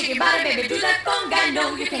that conga,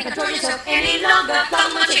 no, you can't control yourself any longer.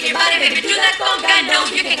 Come on, shake your body, baby, do that conga,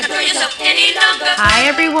 no, you can't control yourself any longer. Hi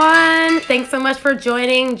everyone, thanks so much for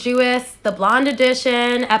joining Jewess, the Blonde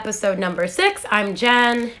Edition, episode number 6. I'm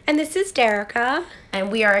Jen. And this is Derica.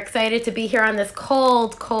 And we are excited to be here on this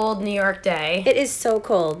cold, cold New York day. It is so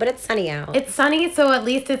cold, but it's sunny out. It's sunny, so at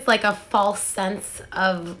least it's like a false sense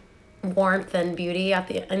of warmth and beauty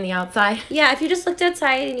in the outside. Yeah, if you just looked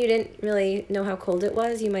outside and you didn't really know how cold it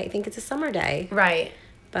was, you might think it's a summer day. Right.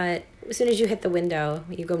 But as soon as you hit the window,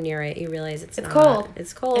 you go near it, you realize it's not. Cold.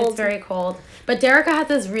 It's cold. It's very cold. But Derica has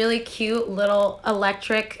this really cute little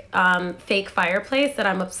electric fake fireplace that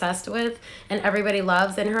I'm obsessed with and everybody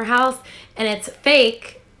loves in her house. And it's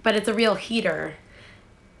fake, but it's a real heater.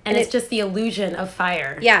 And it's just the illusion of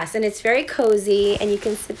fire. Yes, and it's very cozy, and you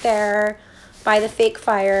can sit there by the fake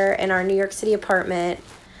fire in our New York City apartment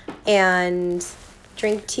and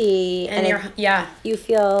drink tea. And you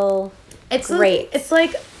feel great. It's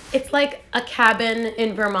like a cabin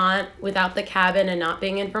in Vermont without the cabin and not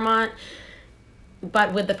being in Vermont,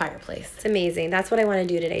 but with the fireplace. It's amazing. That's what I want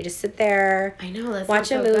to do today. Just sit there. I know.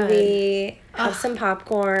 Watch a movie, have some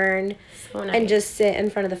popcorn, so nice. and just sit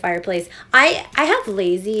in front of the fireplace. I have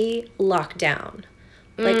lazy lockdown.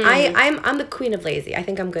 Like I'm the queen of lazy. I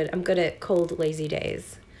think I'm good. I'm good at cold, lazy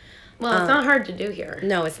days. Well, it's not hard to do here.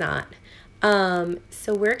 No, it's not.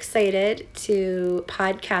 So we're excited to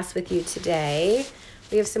podcast with you today.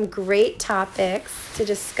 We have some great topics to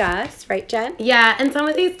discuss, right, Jen? Yeah, and some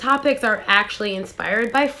of these topics are actually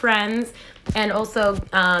inspired by friends and also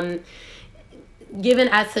given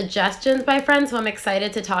as suggestions by friends. So I'm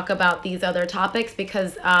excited to talk about these other topics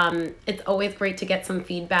because it's always great to get some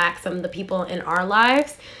feedback, some of the people in our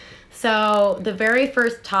lives. So the very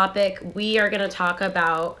first topic we are going to talk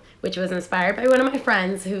about, which was inspired by one of my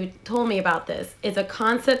friends who told me about this, is a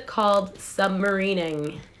concept called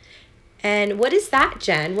submarining. And what is that,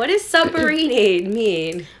 Jen? What does submarining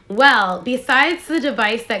mean? Well, besides the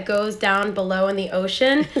device that goes down below in the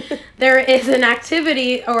ocean, there is an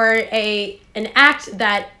activity or an act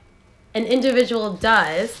that an individual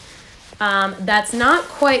does that's not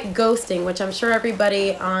quite ghosting, which I'm sure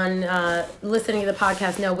everybody on listening to the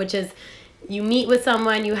podcast know, which is you meet with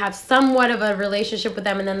someone, you have somewhat of a relationship with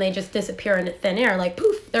them, and then they just disappear into thin air, like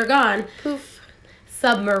poof, they're gone. Poof.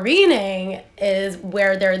 Submarining is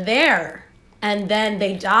where they're there and then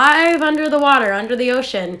they dive under the water, under the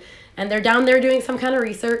ocean, and they're down there doing some kind of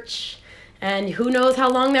research, and who knows how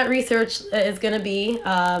long that research is going to be.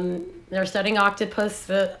 They're studying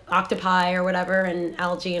octopi or whatever, and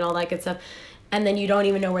algae and all that good stuff, and then you don't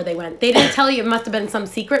even know where they went. They didn't tell you. It must have been some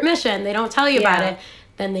secret mission. They don't tell you about it.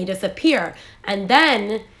 Then they disappear, and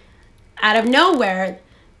then out of nowhere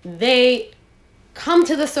they come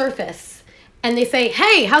to the surface. And they say,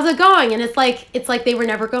 "Hey, how's it going?" And it's like they were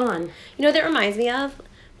never gone. You know what that reminds me of?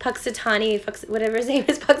 Whatever his name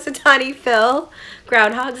is, Puxatani Phil,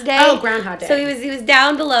 Groundhog's Day. Oh, Groundhog Day. So he was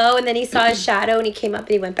down below, and then he saw his shadow, and he came up, and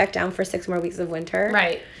he went back down for 6 more weeks of winter.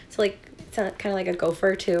 Right. So like it's kind of like a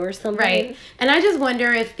gopher too, or something. Right. And I just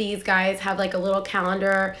wonder if these guys have like a little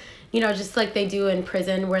calendar, just like they do in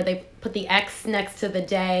prison, where they put the X next to the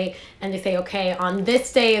day, and they say, "Okay, on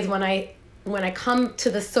this day is when I come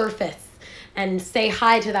to the surface and say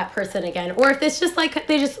hi to that person again." Or if it's just like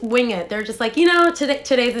they just wing it. They're just like,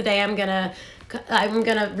 today's the day I'm gonna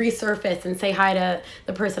resurface and say hi to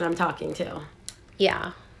the person I'm talking to.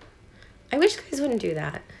 Yeah. I wish guys wouldn't do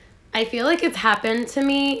that. I feel like it's happened to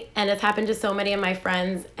me, and it's happened to so many of my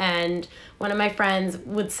friends, and one of my friends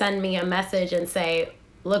would send me a message and say,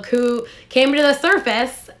 "Look who came to the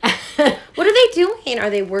surface." What are they doing? Are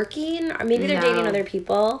they working? Or maybe they're dating other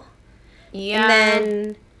people? Yeah. And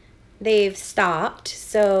then they've stopped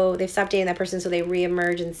dating that person, so they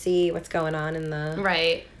reemerge and see what's going on in the...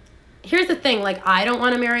 Right. Here's the thing, like, I don't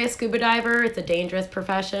want to marry a scuba diver. It's a dangerous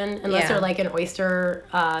profession, unless they're like an oyster,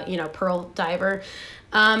 pearl diver.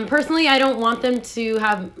 Personally, I don't want them to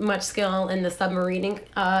have much skill in the submarining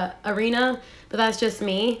arena, but that's just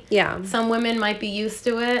me. Yeah. Some women might be used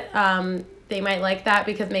to it. They might like that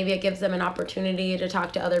because maybe it gives them an opportunity to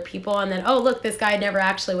talk to other people, and then, oh, look, this guy never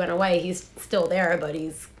actually went away. He's still there, but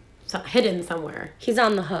he's hidden somewhere. He's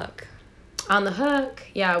on the hook. On the hook.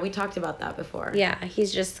 Yeah, we talked about that before. Yeah,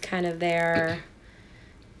 he's just kind of there.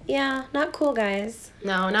 Yeah, not cool, guys.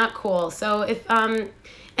 No, not cool. So if and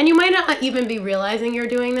you might not even be realizing you're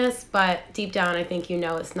doing this, but deep down I think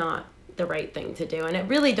it's not the right thing to do, and it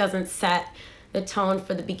really doesn't set the tone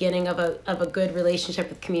for the beginning of a good relationship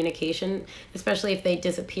with communication, especially if they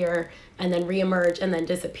disappear and then reemerge and then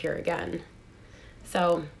disappear again.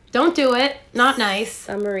 So don't do it. Not nice.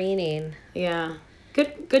 Submarining. Yeah.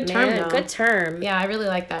 Good term, Man, though. good term. Yeah, I really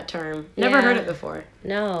like that term. Never heard it before.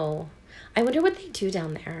 No. I wonder what they do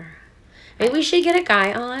down there. Maybe we should get a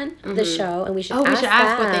guy on the show and we should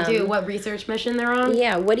ask what they do, what research mission they're on.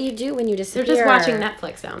 Yeah, what do you do when you disappear? They're just watching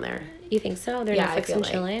Netflix down there. You think so? They're Netflix and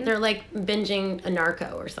chilling? They're like binging a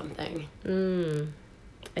Narco or something.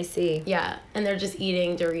 I see. Yeah, and they're just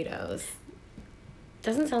eating Doritos.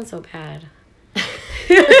 Doesn't sound so bad.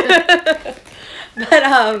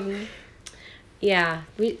 But yeah,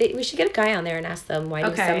 we should get a guy on there and ask them why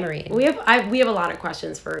do submarine. We have a lot of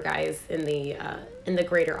questions for guys in the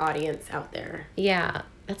greater audience out there. Yeah,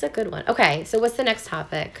 that's a good one. Okay, so what's the next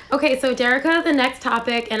topic? Okay, so Derica, the next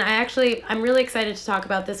topic, and I'm really excited to talk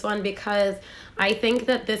about this one because I think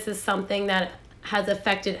that this is something that has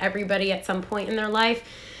affected everybody at some point in their life,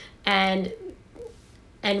 and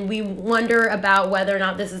we wonder about whether or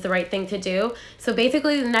not this is the right thing to do. So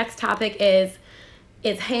basically the next topic is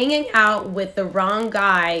hanging out with the wrong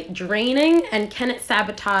guy draining, and can it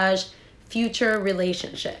sabotage future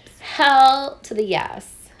relationships? Hell to the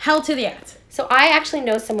yes. Hell to the yes. So I actually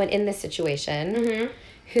know someone in this situation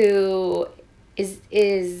who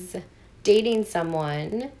is dating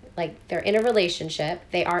someone, like they're in a relationship.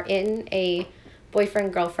 They are in a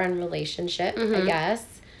boyfriend-girlfriend relationship, I guess.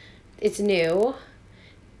 It's new,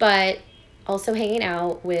 but also hanging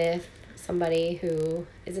out with somebody who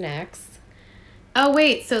is an ex. Oh,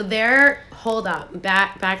 wait, so hold up,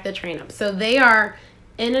 back the train up. So they are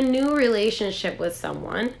in a new relationship with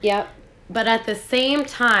someone. Yep. But at the same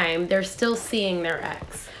time, they're still seeing their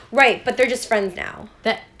ex. Right, but they're just friends now.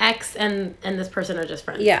 The ex and this person are just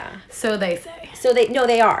friends. Yeah. So they say. So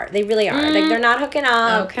they are. They really are. Like, they're not hooking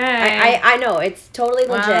up. Okay. I know, it's totally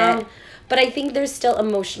legit. Wow. But I think there's still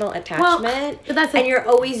emotional attachment. Well, and you're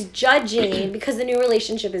always judging because the new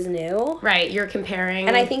relationship is new. Right, you're comparing.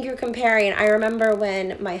 And I think you're comparing. I remember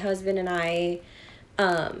when my husband and I,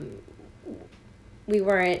 we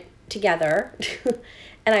weren't together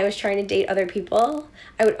and I was trying to date other people,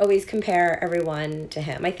 I would always compare everyone to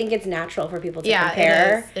him. I think it's natural for people to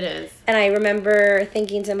compare. It is. And I remember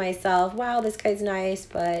thinking to myself, wow, this guy's nice,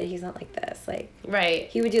 but he's not like this. Like, right.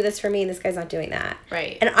 He would do this for me, and this guy's not doing that.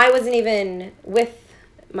 Right. And I wasn't even with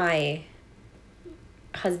my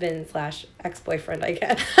husband / ex-boyfriend, I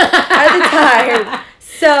guess, at the time.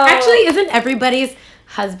 So actually, isn't everybody's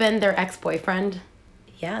husband their ex-boyfriend?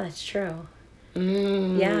 Yeah, that's true.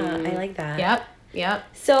 Yeah, I like that. Yep.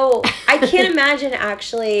 So I can't imagine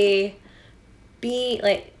actually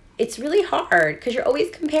like, it's really hard because you're always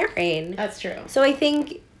comparing. That's true. So I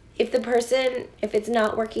think if it's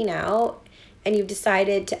not working out and you've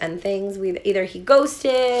decided to end things, either he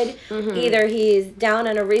ghosted, either he's down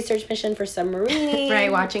on a research mission for submarine.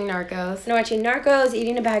 Right, watching Narcos.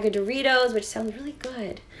 Eating a bag of Doritos, which sounds really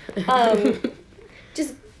good.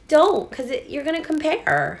 Just don't, because you're going to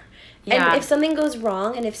compare. Yeah. And if something goes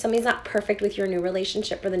wrong, and if somebody's not perfect with your new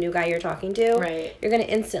relationship or the new guy you're talking to, right, you're going to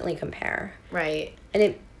instantly compare. Right.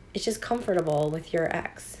 And it's just comfortable with your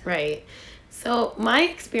ex. Right. So my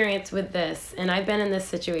experience with this, and I've been in this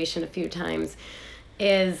situation a few times,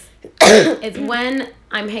 is when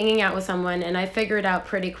I'm hanging out with someone and I figure it out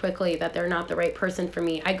pretty quickly that they're not the right person for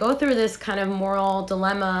me. I go through this kind of moral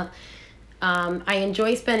dilemma. I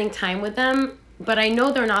enjoy spending time with them, but I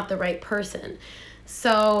know they're not the right person.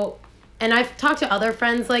 So, and I've talked to other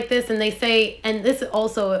friends like this, and they say, and this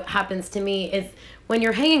also happens to me, is when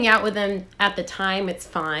you're hanging out with them at the time, it's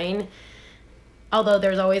fine. Although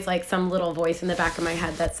there's always like some little voice in the back of my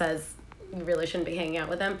head that says you really shouldn't be hanging out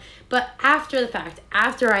with them. But after the fact,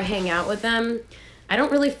 after I hang out with them, I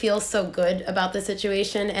don't really feel so good about the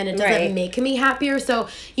situation, and it doesn't make me happier. So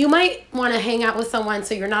you might want to hang out with someone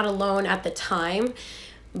so you're not alone at the time,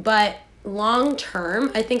 but long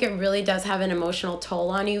term, I think it really does have an emotional toll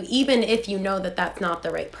on you, even if you know that that's not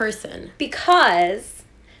the right person. Because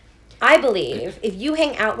I believe if you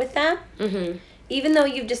hang out with them, even though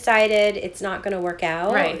you've decided it's not going to work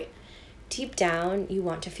out, right, deep down, you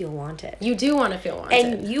want to feel wanted. You do want to feel wanted.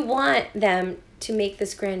 And you want them to make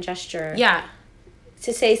this grand gesture. Yeah.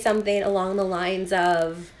 To say something along the lines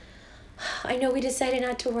of, I know we decided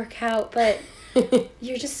not to work out, but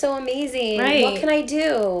you're just so amazing. Right. What can I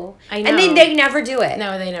do? I know. And they never do it.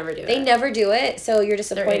 No, they never do it. They never do it, so you're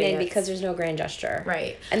disappointed because there's no grand gesture.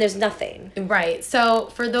 Right. And there's nothing. Right. So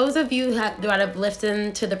for those of you that have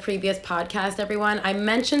listened to the previous podcast, everyone, I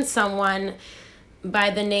mentioned someone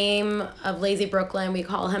by the name of Lazy Brooklyn. We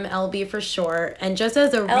call him LB for short. And just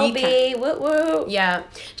as a LB, woo. Yeah.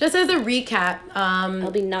 Just as a recap.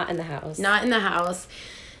 LB not in the house. Not in the house.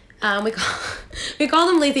 We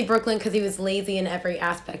called him Lazy Brooklyn because he was lazy in every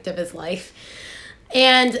aspect of his life.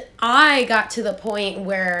 And I got to the point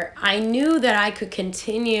where I knew that I could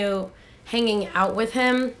continue hanging out with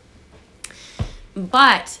him,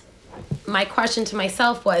 but my question to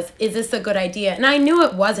myself was, is this a good idea? And I knew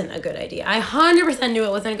it wasn't a good idea. I 100% knew it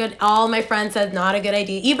wasn't a good. All my friends said not a good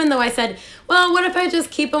idea. Even though I said, well, what if I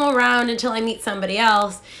just keep him around until I meet somebody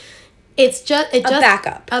else? It just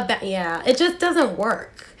backup. Yeah, it just doesn't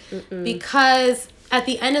work. Because at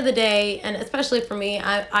the end of the day, and especially for me,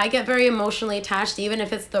 I get very emotionally attached even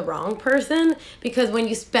if it's the wrong person, because when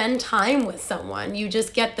you spend time with someone, you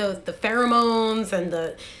just get the pheromones and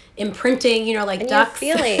the imprinting, you know, like and ducks.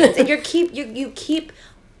 Your feelings. And you keep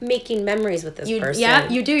making memories with this person. Yeah,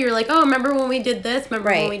 you do. You're like, oh, remember when we did this? Remember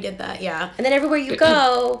Right. when we did that? Yeah. And then everywhere you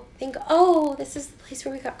go, think, oh, this is the place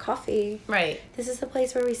where we got coffee. Right. This is the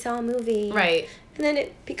place where we saw a movie. Right. And then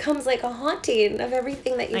it becomes like a haunting of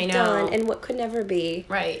everything that you've done and what could never be.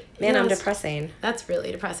 Right. Man, Yeah, I'm depressing. That's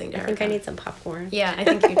really depressing, Derek. I think I need some popcorn. Yeah, I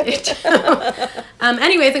think you did.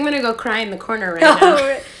 Anyways, I'm gonna go cry in the corner right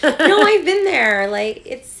now. No, I've been there. Like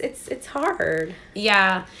it's hard.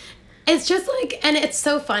 Yeah. It's just like, and it's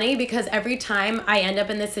so funny because every time I end up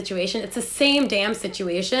in this situation, it's the same damn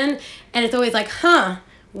situation. And it's always like,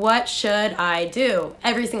 what should I do?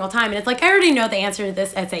 Every single time. And it's like, I already know the answer to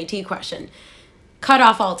this SAT question. Cut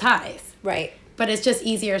off all ties. Right. But it's just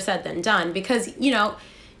easier said than done because, you know,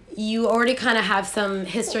 you already kind of have some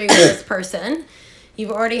history with this person.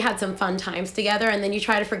 You've already had some fun times together, and then you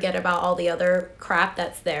try to forget about all the other crap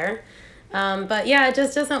that's there. But yeah, it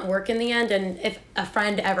just doesn't work in the end. And if a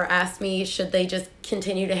friend ever asks me, should they just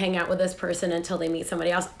continue to hang out with this person until they meet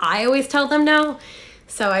somebody else? I always tell them no.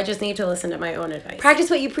 So I just need to listen to my own advice. Practice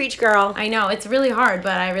what you preach, girl. I know. It's really hard,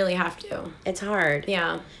 but I really have to. It's hard.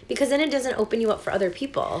 Yeah. Because then it doesn't open you up for other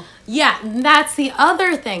people. Yeah, that's the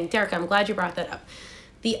other thing. Derek, I'm glad you brought that up.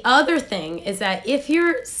 The other thing is that if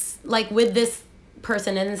you're like with this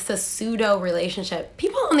person and it's a pseudo relationship,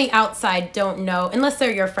 people on the outside don't know, unless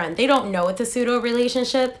they're your friend, they don't know it's a pseudo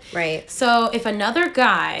relationship. Right. So if another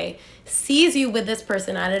guy sees you with this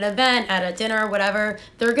person at an event, at a dinner, whatever,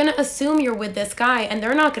 they're going to assume you're with this guy and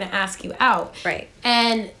they're not going to ask you out. Right.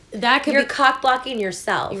 And that could You're be... cock blocking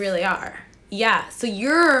yourself. You really are. Yeah. So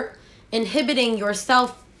you're inhibiting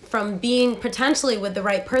yourself from being potentially with the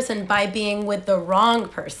right person by being with the wrong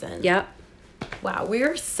person. Yep. Wow,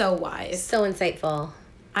 we're so wise. So insightful.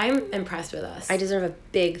 I'm impressed with us. I deserve a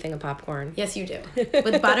big thing of popcorn. Yes, you do.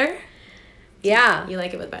 With butter? Yeah. You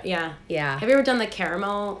like it with butter? Yeah. Yeah. Have you ever done the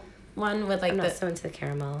caramel one with like I'm not so into the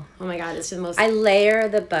caramel. Oh my god, it's just the most... I layer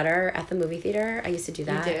the butter at the movie theater. I used to do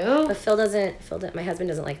that. You do? But my husband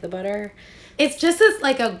doesn't like the butter. It's just this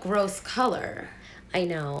like a gross color. I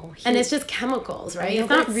know. And it's just chemicals, right? know, It's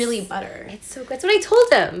not but really butter. It's so good. That's what I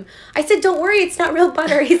told him. I said, don't worry, it's not real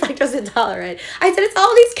butter. He's lactose intolerant. I said, it's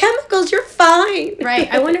all these chemicals. You're fine. Right.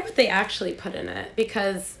 I wonder what they actually put in it,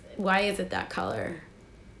 because why is it that color?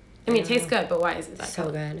 I mean, it tastes good, but why is it that so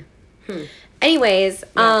color? good. Anyways,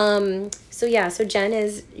 Yeah. So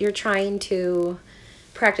Jen you're trying to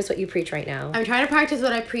practice what you preach right now. I'm trying to practice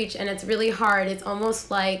what I preach, and it's really hard. It's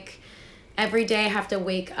almost like every day I have to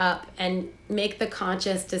wake up and make the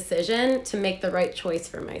conscious decision to make the right choice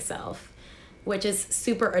for myself, which is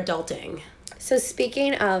super adulting. So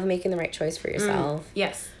speaking of making the right choice for yourself,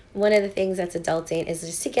 Yes, one of the things that's adulting is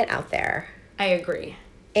just to get out there. I agree.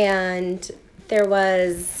 And there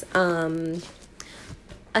was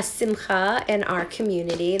a simcha in our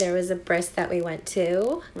community. There was a bris that we went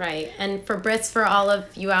to. Right. And for bris, for all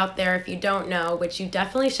of you out there, if you don't know, which you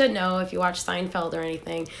definitely should know if you watch Seinfeld or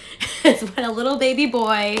anything, it's when a little baby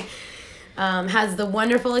boy has the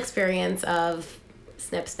wonderful experience of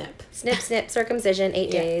snip, snip. Snip, snip, circumcision, 8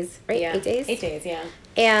 days. Right? Yeah. 8 days? 8 days, yeah.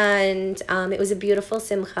 And it was a beautiful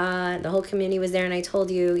simcha. The whole community was there, and I told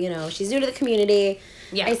you, she's new to the community.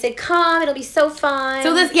 Yeah. I said, come, it'll be so fun. So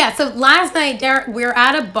last night, Derek, we were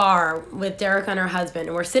at a bar with Derek and her husband,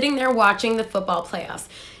 and we're sitting there watching the football playoffs.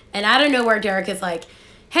 And out of nowhere, Derek is like,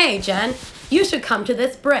 hey, Jen, you should come to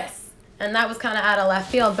this bris. And that was kind of out of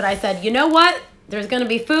left field, but I said, you know what? There's going to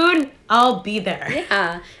be food. I'll be there.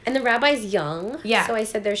 Yeah. And the rabbi's young. Yeah. So I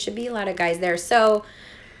said there should be a lot of guys there. So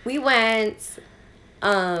we went.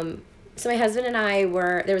 So my husband and I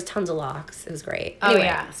there was tons of lox. It was great. Oh,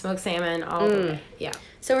 yeah. Smoked salmon all the way. Yeah.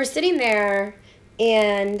 So we're sitting there,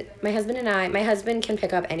 and my husband can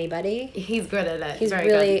pick up anybody. He's good at it. He's Very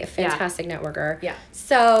really good. a fantastic networker. Yeah.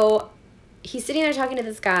 So he's sitting there talking to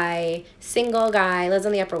this guy, single guy, lives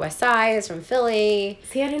on the Upper West Side, is from Philly.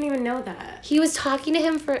 See, I didn't even know that. He was talking to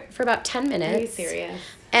him for about 10 minutes. Are you serious?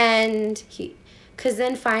 And because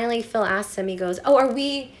then finally Phil asked him, he goes, oh, are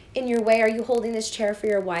we in your way? Are you holding this chair for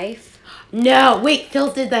your wife? No, wait,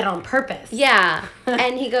 Phil did that on purpose. Yeah.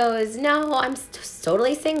 And he goes, no, I'm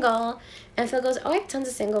totally single. And Phil goes, oh, I have tons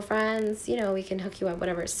of single friends. You know, we can hook you up,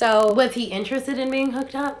 whatever. So Was he interested in being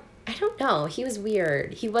hooked up? I don't know. He was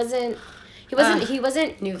weird. He wasn't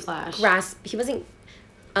Newsflash. he wasn't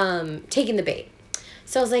taking the bait.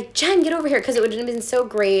 So I was like, Jen, get over here, because it would have been so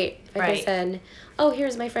great if I could have said, oh,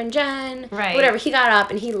 here's my friend Jen. Right. Whatever. He got up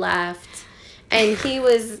and he left. And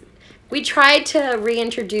we tried to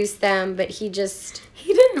reintroduce them, but he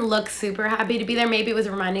didn't look super happy to be there. Maybe it was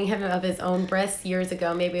reminding him of his own bris years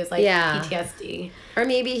ago. Maybe it was like PTSD. Or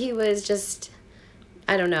maybe he was just,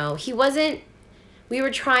 I don't know. He wasn't. We were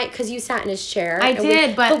trying, because you sat in his chair. I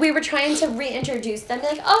did, but we were trying to reintroduce them.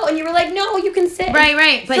 Like, oh, and you were like, no, you can sit.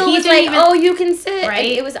 Right. But Phil he was didn't like, even. oh, you can sit. Right.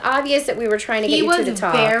 And it was obvious that we were trying to get you to the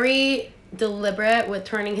top. He was very deliberate with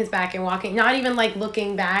turning his back and walking, not even like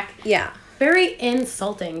looking back. Yeah. Very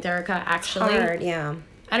insulting, Derica, actually. Hard, yeah.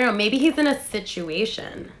 I don't know, maybe he's in a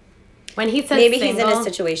situation. When he says maybe single, he's in a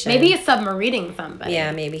situation. Maybe he's submarining somebody.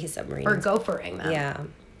 Yeah, maybe he's submarining. Or gophering them. Yeah.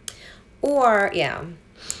 Or, yeah.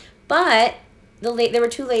 But there were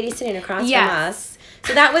two ladies sitting across from us.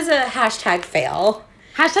 So that was a hashtag fail.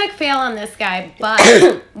 Hashtag fail on this guy,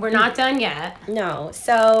 but we're not done yet. No.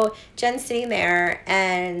 So Jen's sitting there,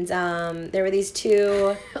 and there were these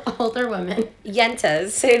two older women, yentas,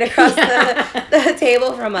 sitting across the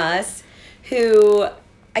table from us, who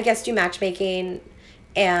I guess do matchmaking,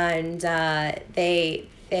 and they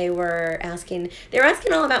were asking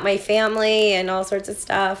all about my family and all sorts of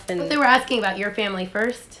stuff, and but they were asking about your family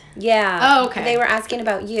first. Yeah. Oh, okay. They were asking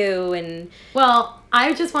about you, and well,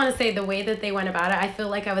 I just want to say the way that they went about it, I feel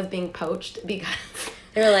like I was being poached, because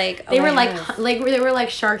they were like they were like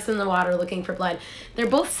sharks in the water looking for blood. They're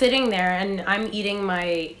both sitting there, and I'm eating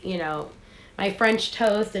my my French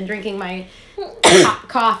toast and drinking my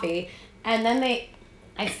coffee, and then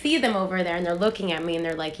I see them over there, and they're looking at me, and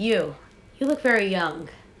they're like, you look very young.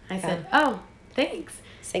 I said, oh, thanks.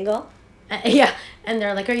 Single? Yeah. And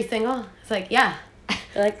they're like, are you single? It's like, yeah.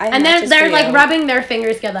 They're like, and then they're like rubbing their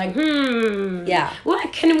fingers together, like, yeah,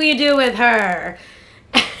 what can we do with her?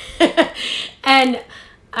 And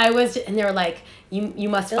they were like, you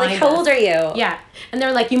must find us. How old are you? Yeah. And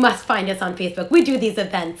they're like, you must find us on Facebook. We do these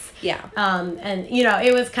events. Yeah. And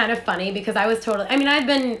it was kind of funny, because I was totally, I mean,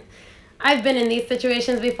 I've been in these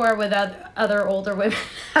situations before with other older women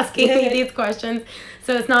asking me these questions,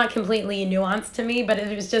 so it's not completely nuanced to me, but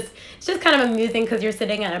it's just kind of amusing, because you're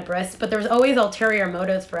sitting at a bris, but there's always ulterior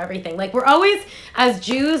motives for everything. Like, we're always, as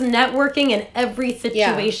Jews, networking in every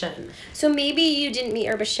situation. Yeah. So maybe you didn't meet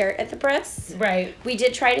Erbashert at the bris. Right. We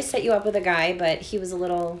did try to set you up with a guy, but he was a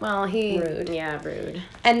little rude. Yeah, rude.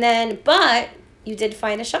 And then, but you did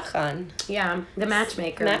find a shachan. Yeah, the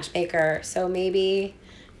matchmaker. So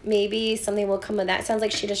maybe something will come of that. It sounds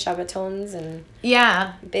like she does Shabbatons and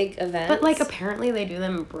big events. But like, apparently they do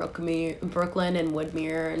them in Brooklyn and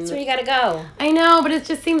Woodmere. And that's where you gotta go. I know, but it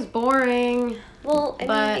just seems boring. Well,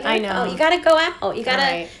 I know. You gotta go out. You gotta.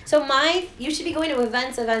 Right. So you should be going to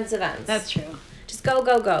events. That's true. Just go.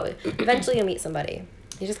 Eventually you'll meet somebody.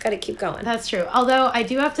 You just gotta keep going. That's true. Although I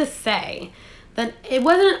do have to say that it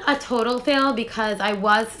wasn't a total fail, because I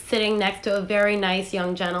was sitting next to a very nice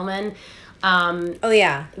young gentleman. Oh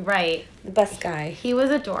yeah, right. The best guy. He was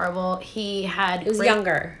adorable. He had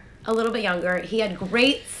younger, a little bit younger. He had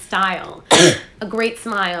great style, a great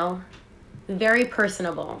smile, very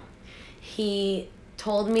personable. He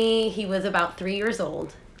told me he was about 3 years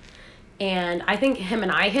old, and I think him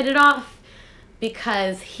and I hit it off,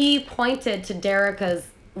 because he pointed to Derica's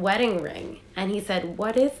wedding ring, and he said,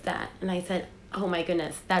 "What is that?" And I said, "Oh my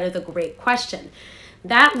goodness, that is a great question.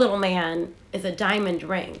 That little man is a diamond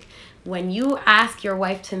ring. When you ask your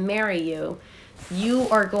wife to marry you, you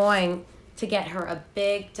are going to get her a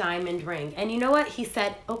big diamond ring." And you know what? He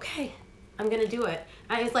said, "Okay, I'm going to do it."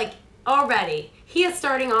 I was like, already, he is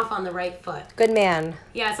starting off on the right foot. Good man.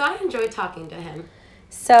 Yeah, so I enjoyed talking to him.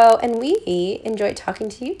 So, and we enjoyed talking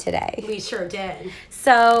to you today. We sure did.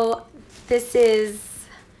 So, this is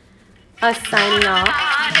us signing off.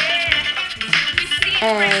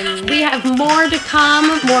 And we have more to come,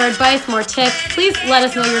 more advice, more tips. Please let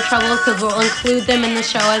us know your troubles, because we'll include them in the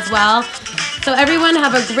show as well. So everyone,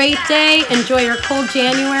 have a great day. Enjoy your cold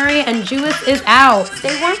January, and Jewess is out.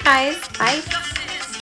 Stay warm, guys. Bye.